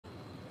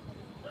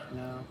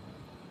Now,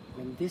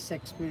 when this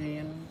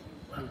experience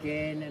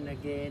again and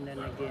again and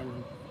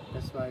again,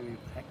 that's why we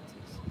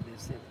practice. They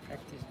say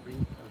practice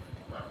brings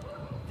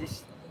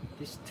perfect.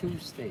 This two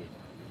state,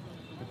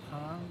 the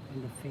palm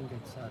and the finger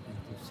starting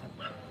to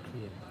separate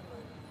clear.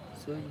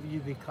 So you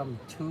become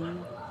two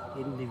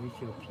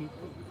individual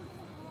people.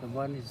 The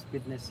one is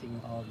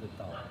witnessing all the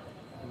thought,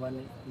 the one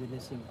is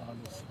witnessing all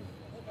the sleep,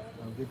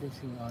 or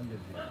witnessing all the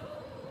dream.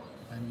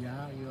 And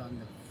now you're on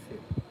the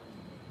fifth.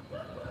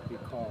 We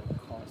call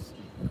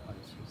cosmic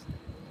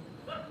consciousness.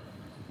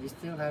 We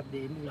still have the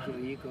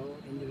individual ego,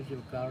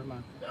 individual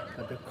karma,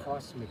 but the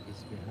cosmic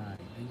is behind.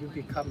 And you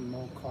become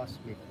more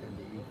cosmic than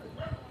the ego,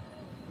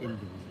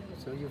 individual.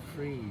 So you're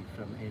free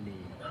from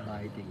any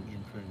binding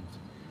influence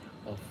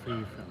or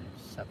free from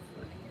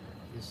suffering.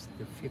 This is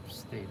the fifth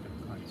state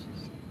of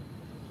consciousness.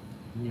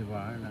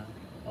 Nirvana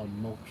or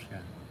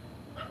moksha.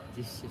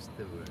 This is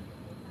the word.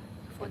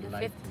 For the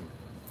fifth?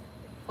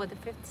 For the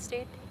fifth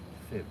state?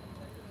 Fifth.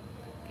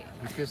 Okay.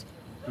 Because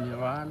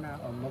Nirvana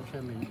or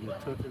moksha means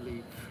you're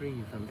totally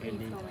free from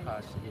any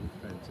past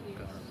influence of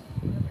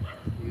karma.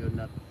 You're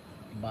not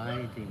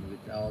binding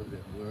with all the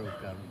world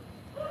karma.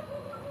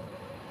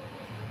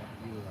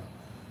 You are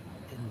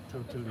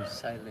totally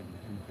silent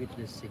and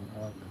witnessing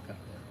all the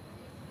karma.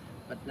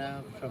 But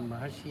now from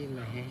Maharishi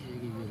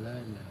Mahesh we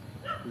learn that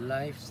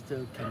life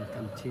still can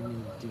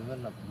continue to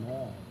develop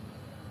more.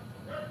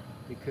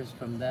 Because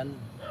from then,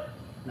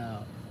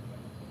 now,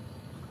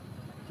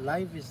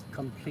 life is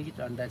complete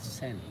on that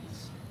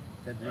sense.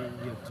 That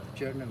means your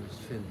journey is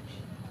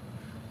finished.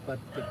 But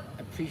the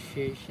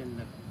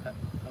appreciation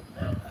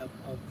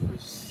of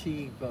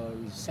receive or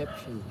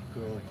reception is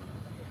growing.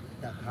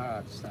 The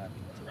heart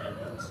starting to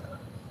open up.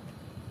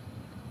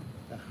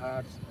 The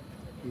heart,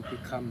 you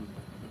become,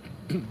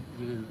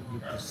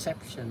 your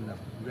perception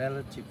of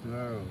relative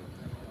world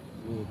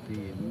will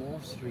be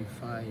most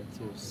refined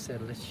to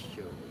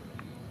celestial.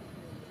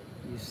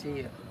 You see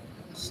a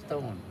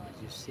stone,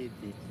 you see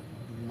the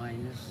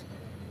minus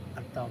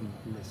atom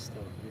in the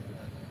stone.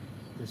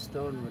 The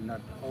stone will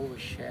not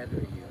overshadow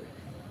you.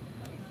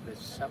 The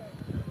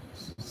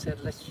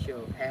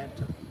celestial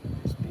atom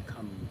has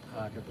become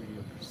part of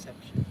your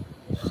perception.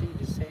 You see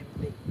the same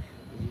thing.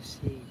 You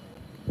see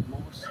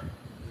most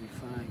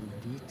refined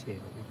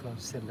detail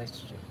because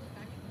celestial.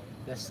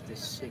 That's the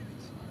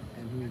sixth.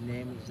 And we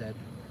name that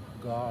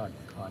God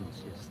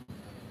consciousness.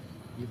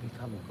 You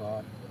become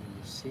God when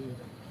you see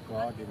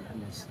God in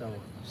the stone,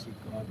 you see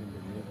God in the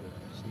river,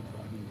 you see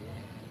God in the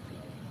air.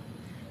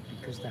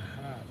 Because the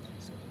heart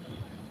is open.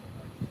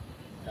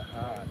 The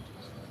heart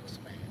is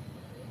expanded.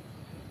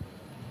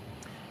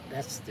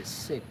 That's the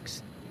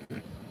sixth.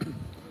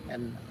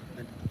 And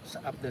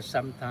after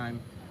some time,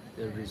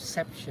 the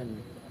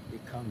reception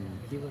becomes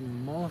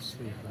even more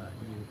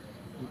refined.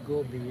 You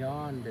go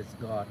beyond this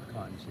God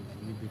consciousness.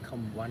 You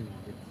become one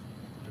with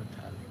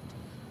totality.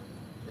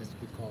 That's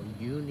called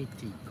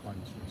unity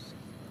consciousness.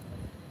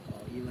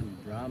 Even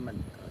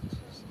Brahman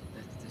consciousness.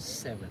 That's the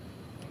seventh.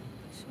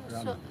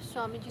 So,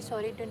 Swamiji,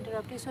 sorry to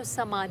interrupt you. So,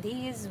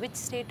 Samadhi is which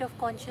state of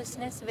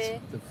consciousness where?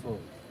 The fourth.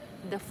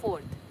 The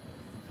fourth.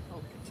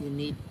 Okay. You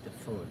need the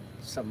fourth.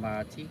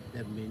 Samadhi,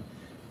 that means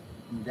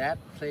that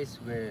place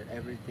where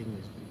everything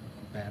is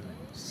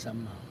balanced,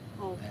 somehow.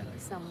 Okay,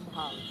 balanced.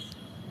 somehow.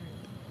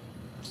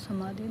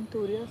 Samadhi in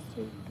Turiya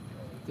state?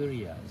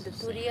 Turiya. The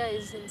Turiya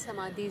is in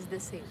Samadhi is the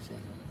same.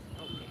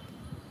 Okay.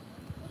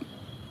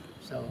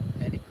 So,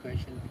 any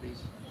question,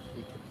 please?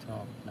 We can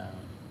talk now.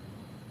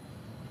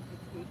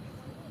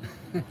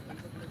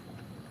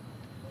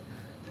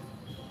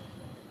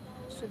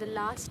 So the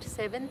last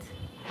seventh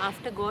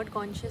after God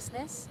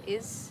consciousness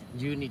is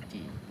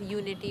unity.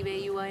 Unity, where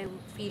you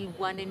feel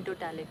one in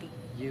totality.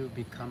 You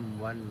become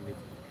one with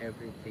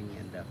everything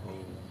in the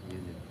whole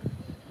universe.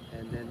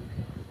 And then,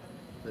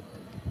 but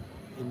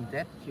in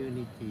that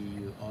unity,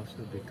 you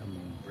also become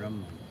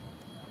Brahman.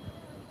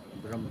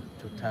 Brahman,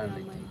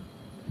 totality. Brahman.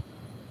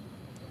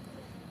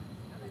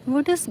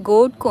 What is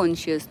God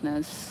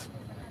consciousness?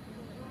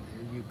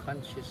 You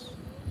conscious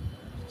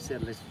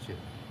celestial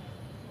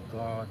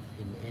God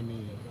in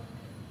any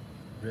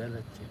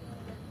relative.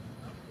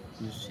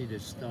 You see the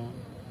stone,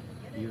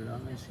 you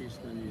only see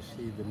stone, you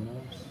see the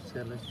most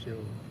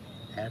celestial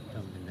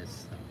atom in the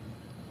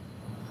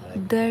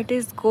stone. That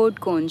is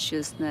God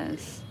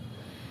consciousness.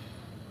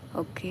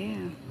 Okay.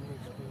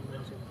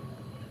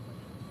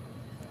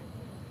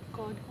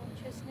 God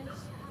consciousness?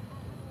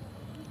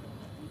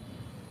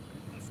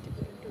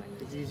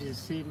 It is the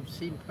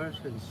same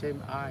person,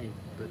 same eye,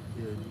 but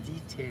the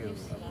detail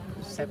of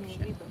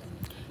perception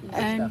is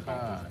the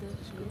heart.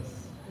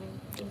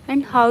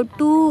 And how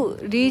to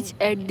reach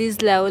at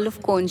this level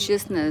of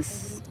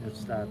consciousness? Let's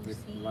start with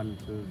 1,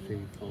 2,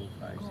 3, 4,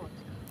 5, 6.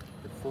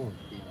 The fourth.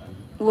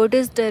 What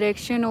is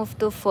direction of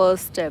the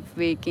first step?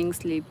 Waking,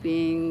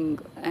 sleeping,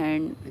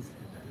 and...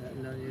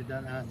 No, you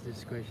don't ask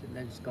this question.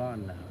 That's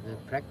gone now.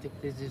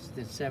 This is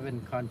the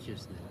seven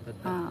consciousness,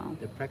 but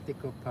the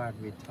practical part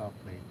we talk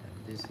later.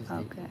 This is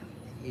the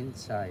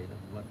inside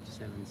of what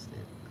seven state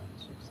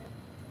consciousness.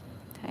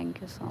 Thank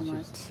you so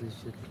much. We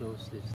should close this.